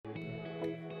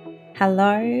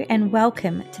Hello and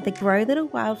welcome to the Grow Little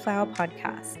Wildflower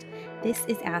podcast. This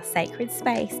is our sacred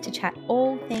space to chat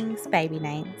all things baby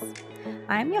names.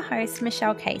 I'm your host,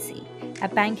 Michelle Casey, a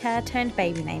banker turned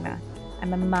baby namer.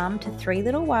 I'm a mum to 3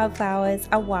 little wildflowers,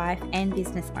 a wife and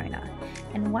business owner.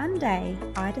 And one day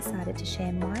I decided to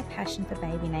share my passion for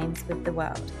baby names with the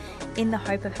world in the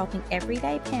hope of helping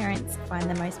everyday parents find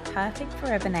the most perfect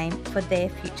forever name for their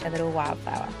future little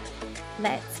wildflower.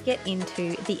 Let's get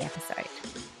into the episode.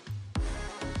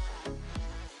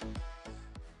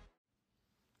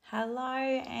 Hello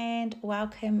and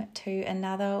welcome to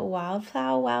another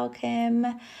Wildflower Welcome.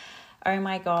 Oh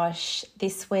my gosh,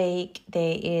 this week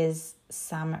there is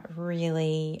some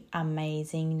really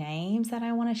amazing names that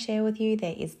I want to share with you.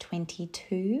 There is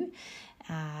 22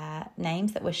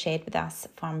 names that were shared with us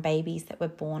from babies that were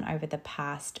born over the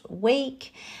past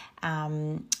week.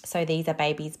 So these are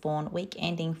babies born week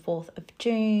ending 4th of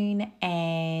June,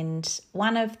 and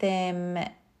one of them,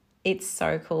 it's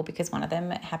so cool because one of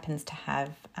them happens to have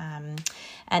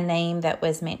a name that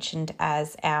was mentioned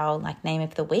as our name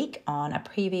of the week on a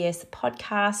previous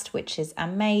podcast, which is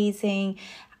amazing.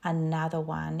 Another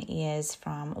one is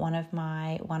from one of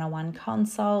my one-on-one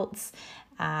consults,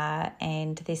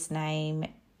 and this name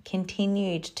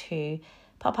continued to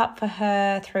pop up for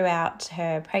her throughout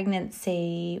her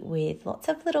pregnancy with lots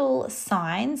of little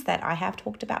signs that I have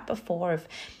talked about before of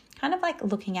kind of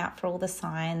looking out for all the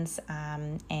signs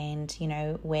and,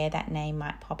 where that name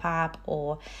might pop up,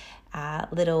 or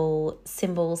little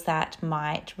symbols that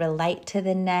might relate to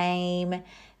the name.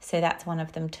 So that's one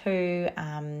of them too.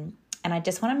 And I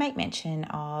just want to make mention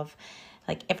of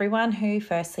everyone who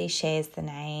firstly shares the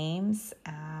names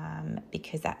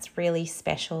because that's really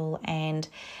special, and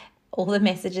all the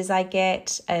messages I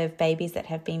get of babies that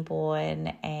have been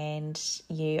born and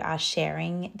you are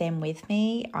sharing them with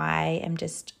me, I am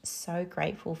just so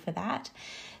grateful for that.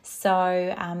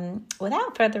 So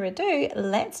without further ado,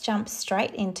 let's jump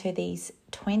straight into these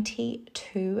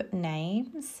 22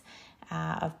 names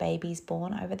of babies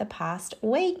born over the past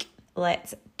week.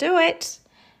 Let's do it.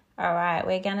 All right,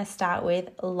 we're going to start with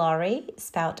Lori,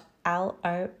 spelt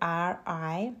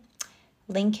Lori,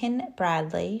 Lincoln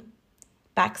Bradley,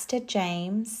 Baxter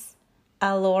James,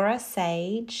 Alora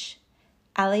Sage,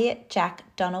 Elliot Jack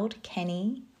Donald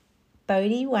Kenny,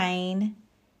 Bodie Wayne,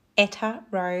 Etta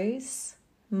Rose,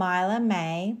 Mila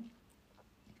May,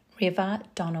 River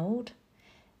Donald,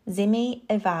 Zimmy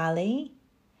Ivali,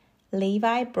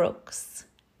 Levi Brooks,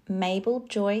 Mabel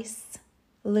Joyce,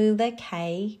 Lula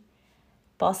Kay,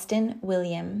 Boston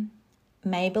William,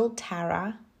 Mabel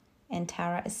Tara, and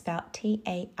Tara is spelled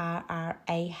Tarrah,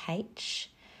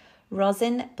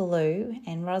 Rosin Blue,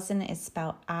 and Rosin is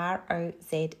spelled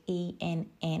Rozenn,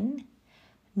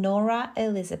 Nora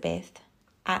Elizabeth,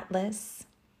 Atlas,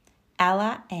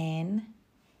 Ella Ann,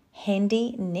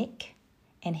 Hendy Nick,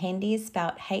 and Hendy is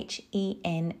spelled Hendie,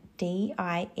 and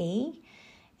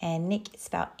Nick is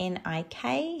spelled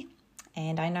Nik,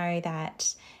 and I know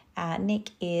that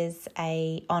Nick is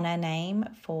a honour name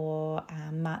for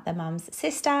the mum's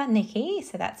sister, Nikki,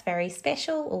 so that's very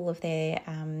special. All of their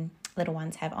little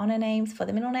ones have honour names for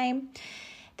the middle name.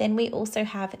 Then we also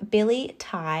have Billy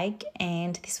Tig,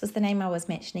 and this was the name I was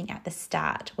mentioning at the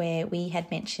start, where we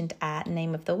had mentioned a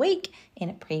name of the week in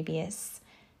a previous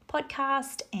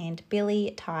podcast, and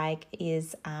Billy Tig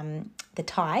is the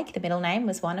Tig, the middle name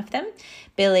was one of them.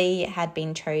 Billy had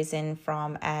been chosen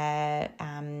from a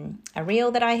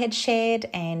reel that I had shared,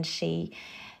 and she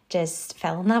just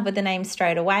fell in love with the name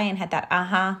straight away and had that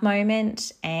aha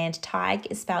moment. And Tig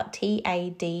is spelled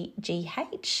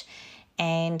Tadgh,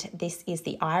 and this is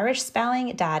the Irish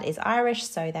spelling. Dad is Irish,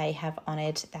 so they have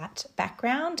honoured that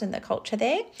background and the culture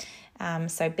there.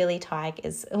 So Billy Tig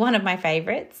is one of my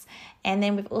favourites. And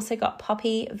then we've also got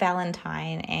Poppy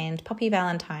Valentine, and Poppy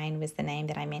Valentine was the name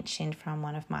that I mentioned from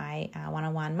one of my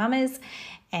one-on-one mamas.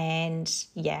 And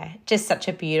yeah, just such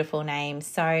a beautiful name.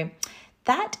 So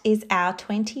that is our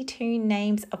 22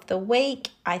 names of the week.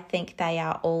 I think they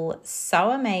are all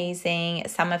so amazing.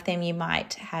 Some of them you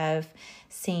might have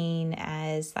seen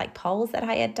as polls that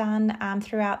I had done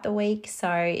throughout the week.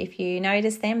 So if you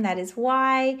notice them, that is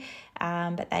why.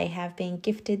 But they have been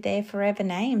gifted their forever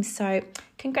names. So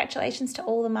congratulations to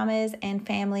all the mamas and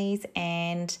families.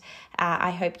 And I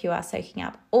hope you are soaking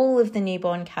up all of the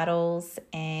newborn cuddles.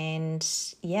 And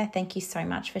yeah, thank you so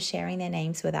much for sharing their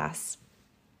names with us.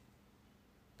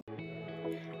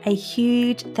 A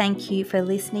huge thank you for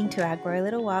listening to our Grow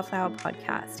Little Wildflower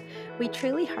podcast. We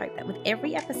truly hope that with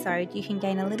every episode you can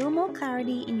gain a little more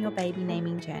clarity in your baby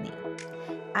naming journey.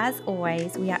 As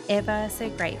always, we are ever so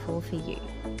grateful for you.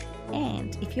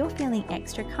 And if you're feeling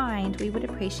extra kind, we would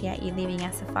appreciate you leaving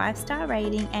us a 5-star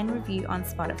rating and review on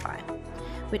Spotify.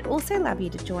 We'd also love you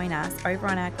to join us over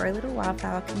on our Grow Little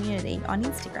Wildflower community on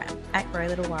Instagram at Grow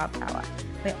Little Wildflower,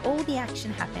 where all the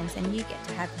action happens and you get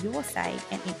to have your say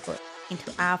and input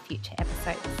into our future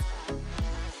episodes.